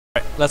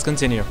let's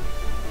continue.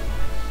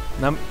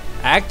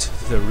 Act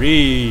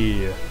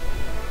 3.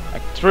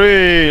 Act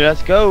 3,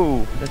 let's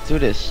go. Let's do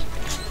this.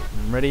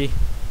 I'm ready.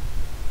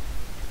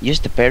 Use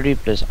the parry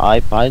plus I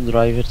pile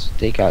driver to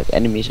take out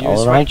enemies all Use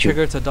right around you.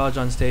 trigger to dodge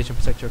on stage and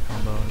protect your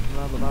combo.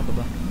 Blah blah blah blah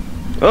blah.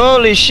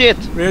 Holy shit!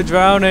 We're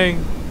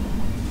drowning.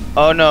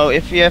 Oh no,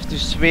 if you have to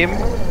swim.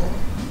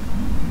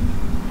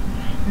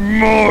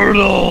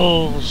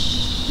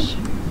 Mortals!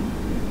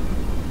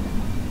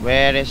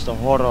 Where is the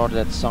horror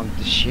that sunk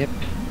the ship?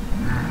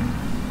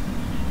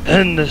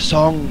 In the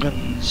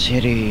sunken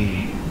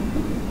city.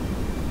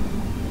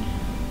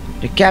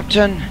 The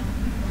captain,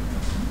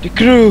 the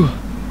crew,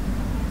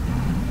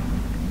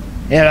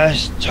 it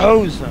has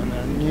chosen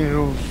a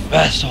new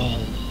vessel.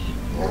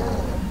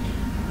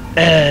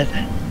 It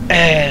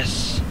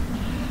is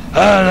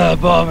an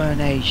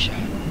abomination.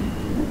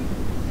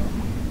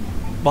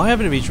 Why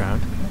haven't we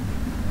drowned?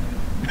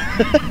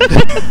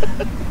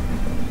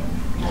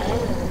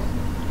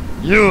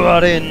 You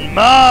are in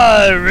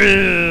my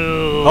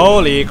realm.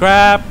 Holy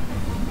crap!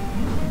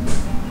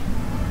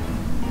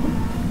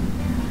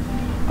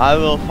 I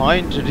will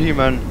find the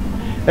demon.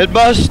 It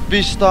must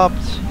be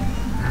stopped.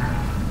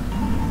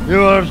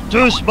 You are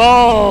too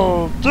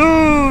small,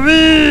 too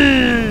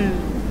weak.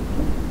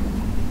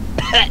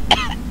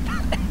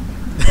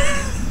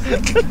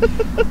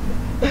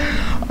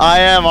 I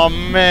am a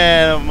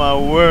man of my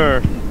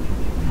word.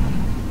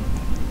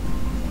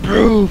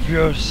 Prove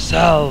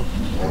yourself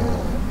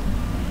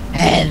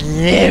and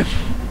live.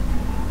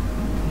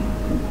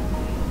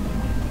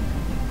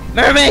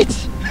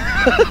 Mermaids!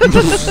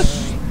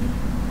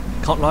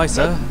 Can't lie,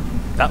 sir.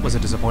 That was a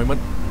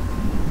disappointment.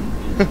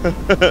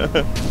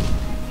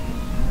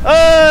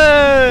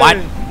 Hey! What?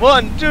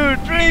 1, 2,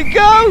 3,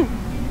 go!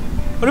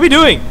 What are we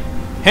doing?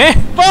 Huh?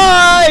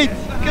 Fight!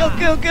 Kill,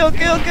 kill, kill,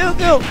 kill, kill,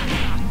 kill!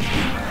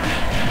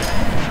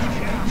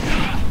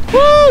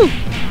 Woo!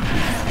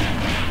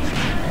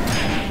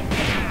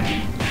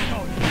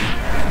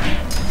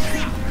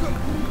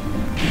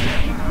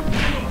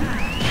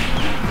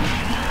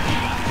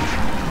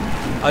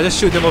 I'll just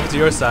shoot them over to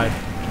your side.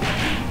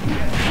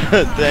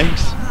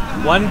 Thanks.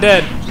 One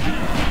dead.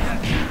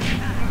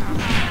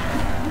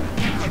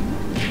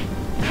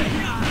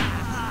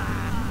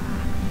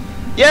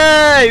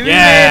 Yay! We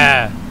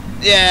Yeah! win!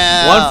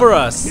 Yeah! One for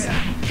us.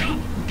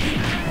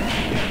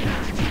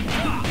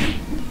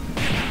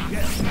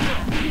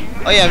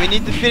 Oh yeah, we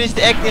need to finish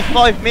the act in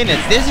 5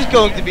 minutes. This is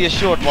going to be a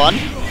short one.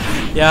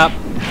 Yeah.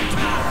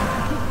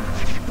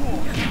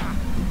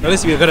 At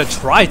least we're gonna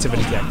try to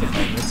finish the active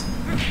minutes.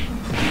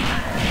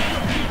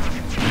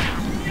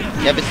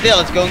 Yeah, but still,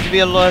 it's going to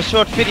be a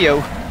short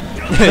video.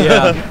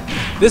 Yeah.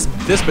 This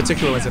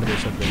particular one's gonna be a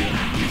short video.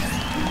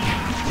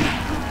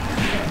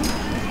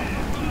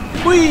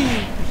 Whee!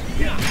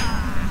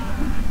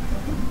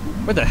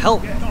 Where the hell?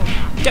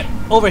 Get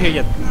over here,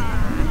 yet.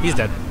 He's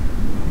dead.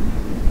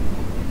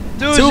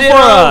 2 for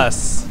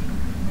us.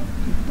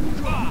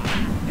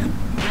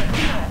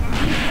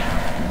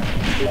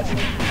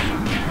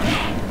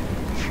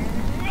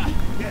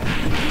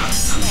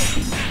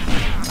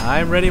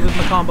 I'm ready with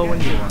my combo when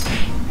you are.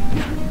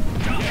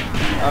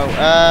 Oh,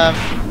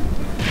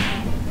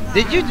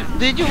 did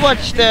you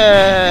watch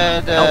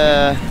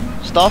the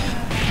stuff?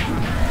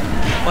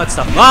 What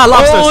stuff? Ah,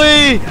 lobsters!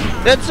 Holy!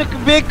 That's a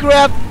big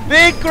crab!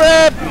 Big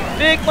crab!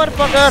 Big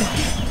motherfucker!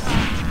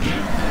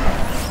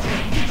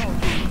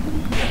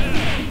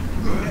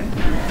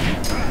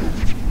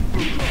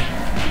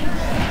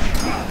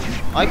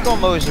 My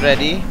combo is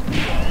ready.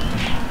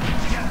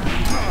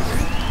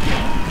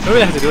 We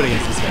really have to do it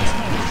against these guys.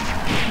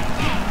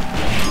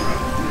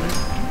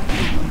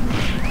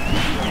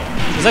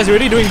 Besides, we're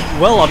already doing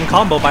well on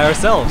combo by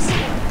ourselves.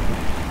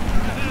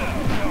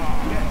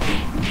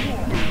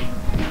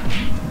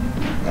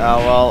 Ah,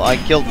 well, I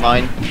killed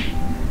mine.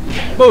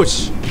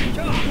 Boosh!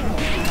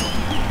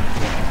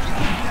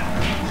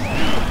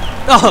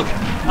 Oh!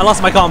 I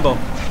lost my combo.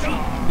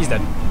 He's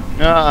dead.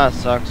 Ah,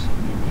 sucks.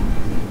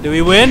 Do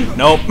we win?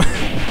 Nope.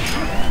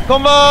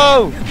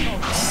 Combo!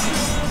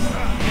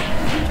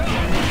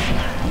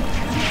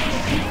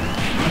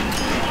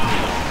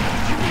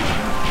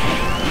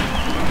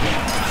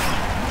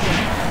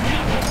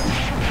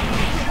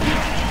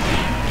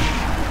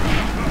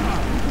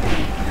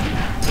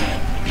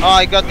 Oh,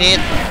 I got hit.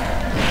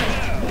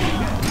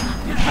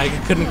 I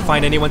couldn't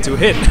find anyone to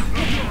hit.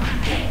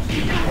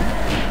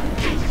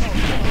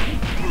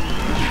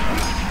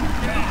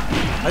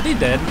 Are they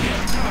dead?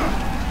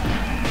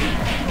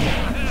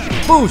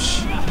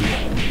 Boosh!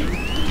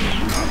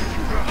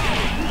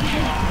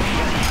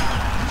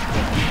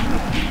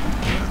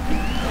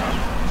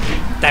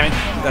 Damn it,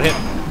 got hit.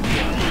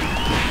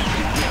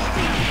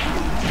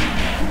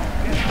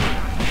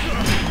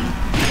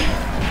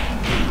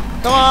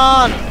 Come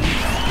on!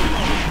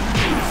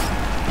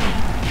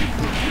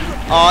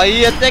 Oh,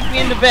 he attacked me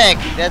in the back.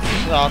 That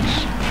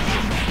sucks.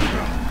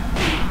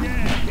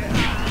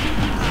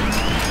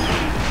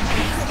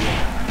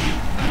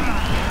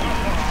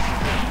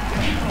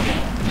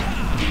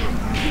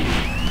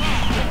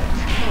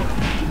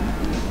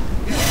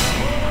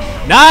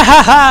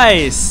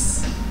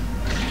 Nice!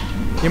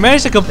 You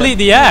managed to complete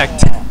the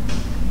act.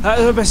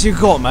 That's the best you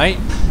got, mate.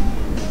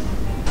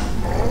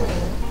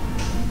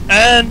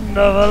 End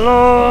of a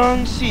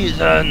long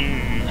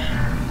season.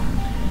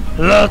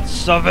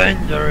 Lots of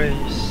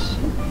injuries.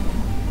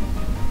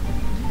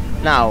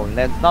 Now,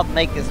 let's not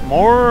make this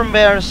more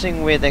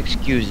embarrassing with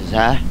excuses,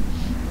 huh?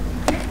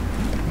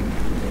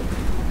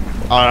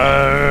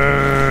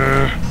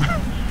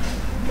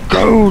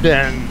 Go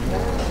then.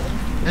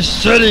 The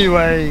city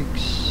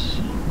wakes.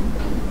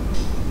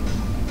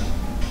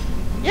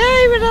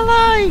 Yay, we're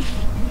alive!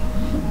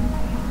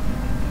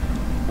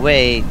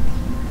 Wait.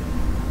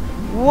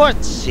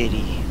 What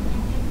city?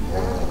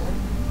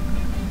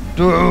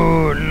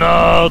 Do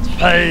not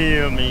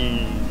fail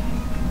me.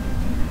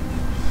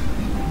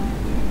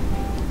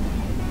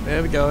 Where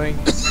are we going?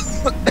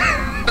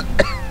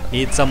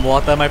 Need some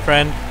water, my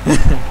friend?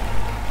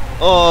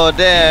 Oh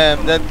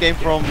damn, that came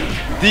from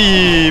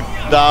deep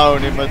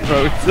down in my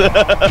throat.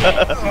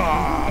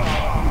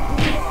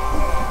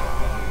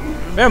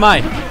 Where am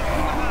I?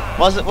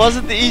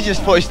 Wasn't the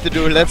easiest voice to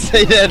do, let's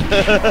say that.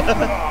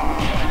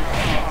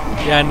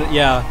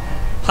 Yeah,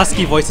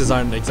 husky voices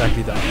aren't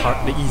exactly the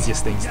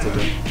easiest things to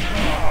do.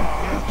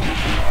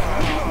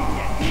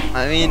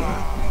 I mean,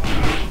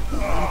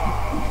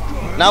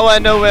 now I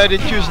know where they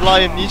choose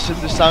Liam Neeson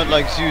to sound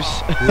like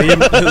Zeus.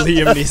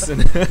 Liam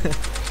Neeson.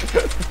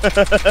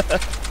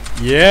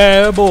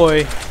 Yeah,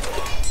 boy.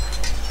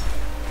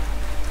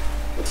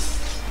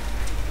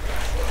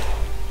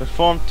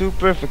 Perform 2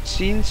 perfect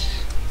scenes,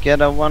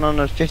 get a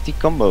 150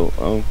 combo.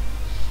 Oh,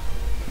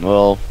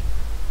 well.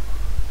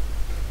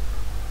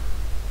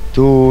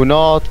 Do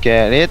not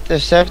get it. A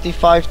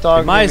 75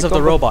 target. Demise of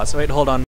the robots. Wait, hold on.